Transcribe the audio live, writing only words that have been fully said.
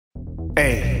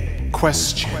A.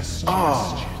 Question.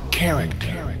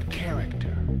 Character.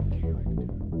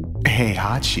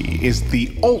 Heihachi is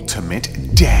the ultimate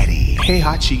daddy.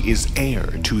 Heihachi is heir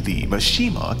to the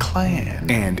Mishima clan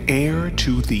and heir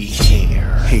to the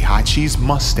hair. Heihachi's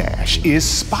mustache is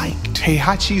spiked.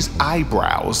 Heihachi's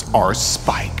eyebrows are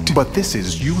spiked. But this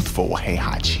is youthful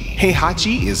Heihachi.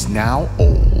 Heihachi is now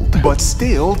old, but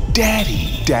still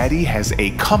daddy. Daddy has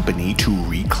a company to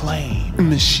reclaim,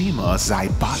 Mishima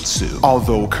Zaibatsu.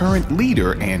 Although current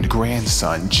leader and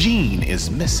grandson Jin is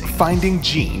missing, finding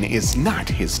Jin is not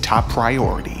his top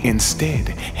priority. Instead,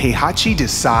 Heihachi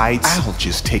decides, I'll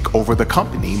just take over the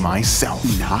company myself.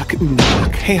 Knock,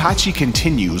 knock. Heihachi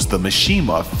continues the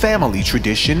Mishima family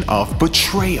tradition of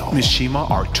betrayal. Mishima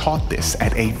are taught this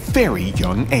at a very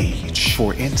young age.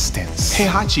 For instance,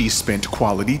 Heihachi spent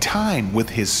quality time with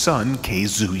his son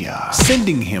Kazuya,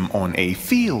 sending him on a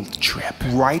field trip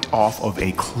right off of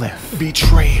a cliff.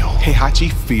 Betrayal.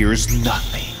 Heihachi fears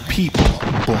nothing. People,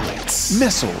 bullets,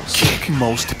 missiles, kick.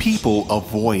 Most people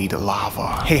avoid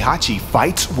lava. Heihachi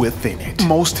fights within it.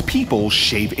 Most people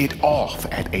shave it off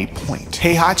at a point.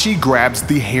 Heihachi grabs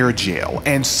the hair gel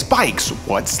and spikes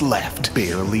what's left.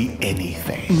 Barely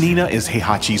anything. Nina is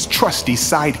Heihachi's trusty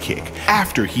sidekick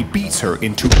after he beats her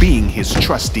into being his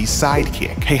trusty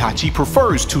sidekick. Heihachi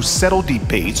prefers to settle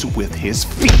debates with his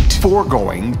feet,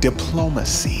 foregoing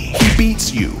diplomacy. He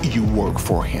beats you, you work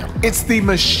for him. It's the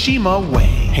Mishima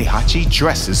way. Heihachi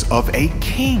dresses of a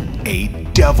king, a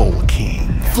devil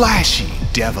king. Flashy,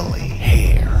 devilly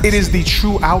hair. It is the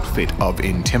true outfit of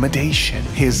intimidation.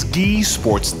 His gi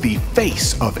sports the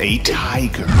face of a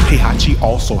tiger. Heihachi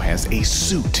also has a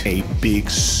suit, a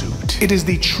big suit. It is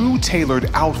the true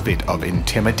tailored outfit of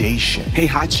intimidation.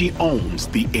 Heihachi owns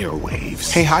the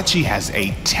airwaves. Heihachi has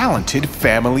a talented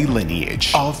family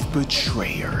lineage of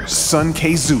betrayers. Son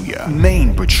Kazuya,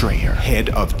 main betrayer, head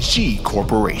of G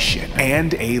Corporation,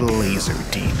 and a laser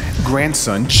demon.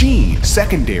 Grandson Jin,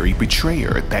 secondary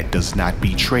betrayer that does not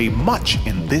betray much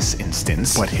in this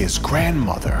instance, but his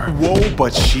grandmother. Whoa,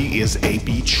 but she is a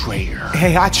betrayer.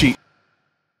 Heihachi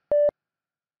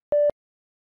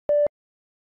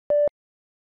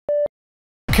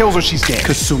kills her, she's dead.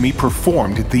 Kasumi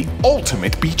performed the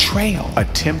ultimate betrayal,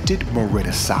 attempted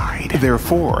mariticide.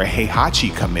 Therefore,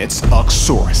 Heihachi commits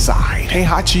uxoricide.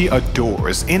 Heihachi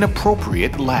adores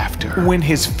inappropriate laughter when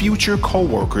his future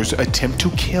co-workers attempt to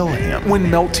kill him when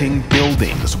melting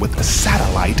buildings with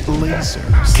satellite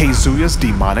lasers. Kazuya's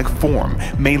demonic form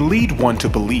may lead one to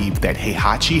believe that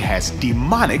Heihachi has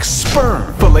demonic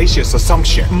sperm. Fallacious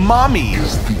assumption. Mommy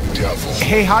is the devil.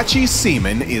 Heihachi's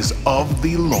semen is of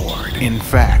the Lord. In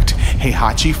fact,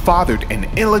 Heihachi fathered an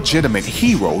illegitimate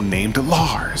hero named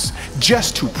Lars,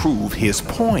 just to prove his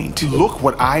point. Look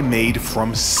what I made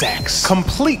from sex.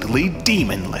 Completely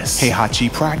demonless.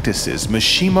 Heihachi practices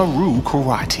Mishima-Ryu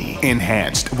karate,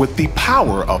 enhanced with the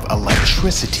power of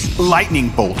electricity. Lightning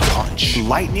bolt punch.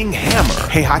 Lightning hammer.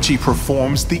 Heihachi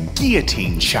performs the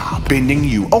guillotine chop, bending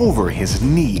you over his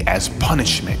knee as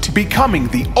punishment, becoming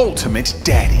the ultimate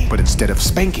daddy. But instead of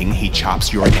spanking, he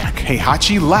chops your neck.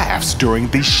 Heihachi laughs during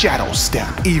the shadow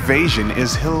step. Evasion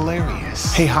is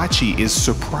hilarious. Heihachi is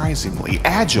surprisingly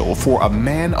agile for a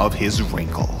man of his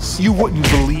wrinkles. You wouldn't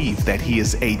believe that he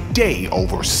is a day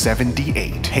over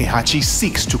 78. Heihachi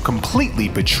seeks to completely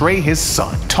betray his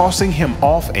son. Tossing him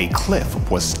off a cliff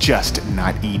was just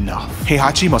not enough.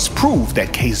 Heihachi must prove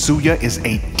that Kazuya is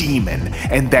a demon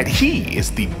and that he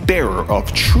is the bearer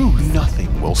of truth.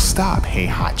 Nothing will stop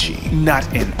Heihachi. Not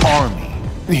an army.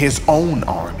 His own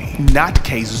army. Not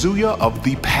Kazuya of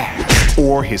the past,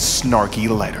 or his snarky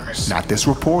letters. Not this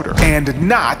reporter. And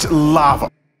not lava.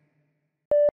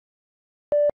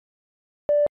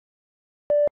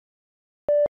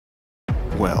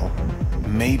 Well,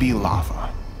 maybe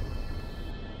lava.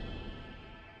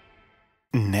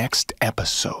 Next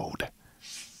episode.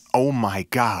 Oh my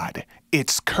God,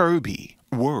 it's Kirby,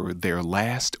 were their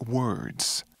last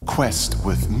words. Quest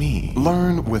with me.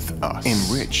 Learn with us.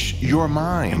 Enrich your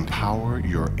mind. Empower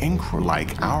your inquiry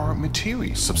like our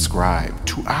material. Subscribe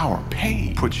to our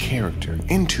page. Put character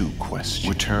into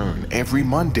question. Return every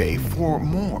Monday for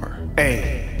more.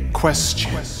 A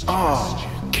question.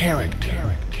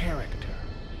 Character.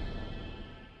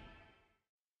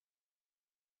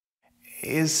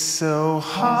 It's so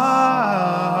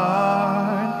hard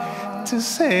to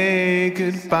say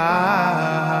goodbye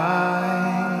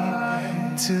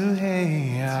to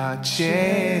Heihachi.